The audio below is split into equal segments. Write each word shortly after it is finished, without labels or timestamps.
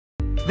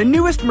The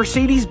newest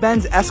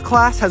Mercedes-Benz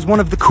S-Class has one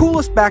of the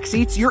coolest back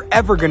seats you're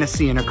ever gonna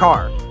see in a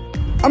car.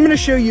 I'm gonna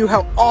show you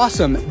how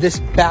awesome this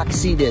back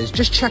seat is.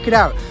 Just check it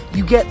out.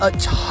 You get a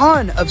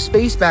ton of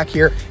space back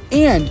here,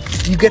 and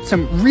you get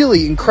some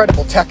really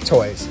incredible tech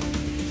toys.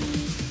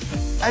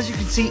 As you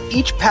can see,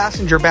 each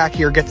passenger back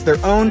here gets their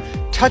own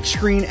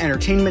touchscreen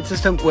entertainment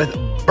system with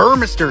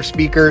Burmester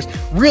speakers.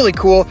 Really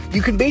cool.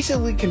 You can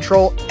basically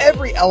control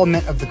every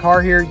element of the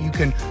car here. You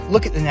can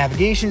look at the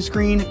navigation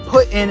screen,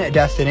 put in a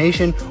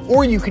destination,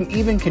 or you can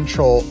even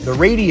control the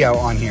radio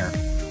on here.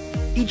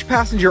 Each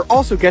passenger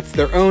also gets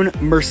their own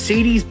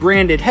Mercedes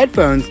branded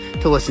headphones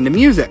to listen to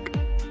music.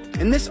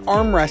 And this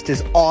armrest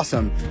is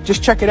awesome.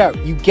 Just check it out.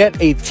 You get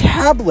a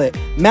tablet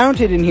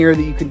mounted in here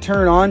that you can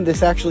turn on.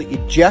 This actually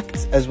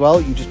ejects as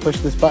well. You just push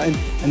this button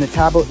and the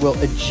tablet will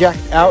eject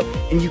out,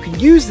 and you can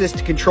use this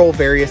to control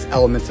various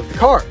elements of the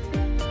car.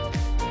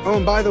 Oh,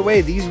 and by the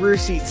way, these rear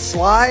seats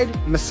slide,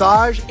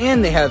 massage,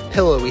 and they have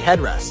pillowy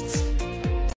headrests.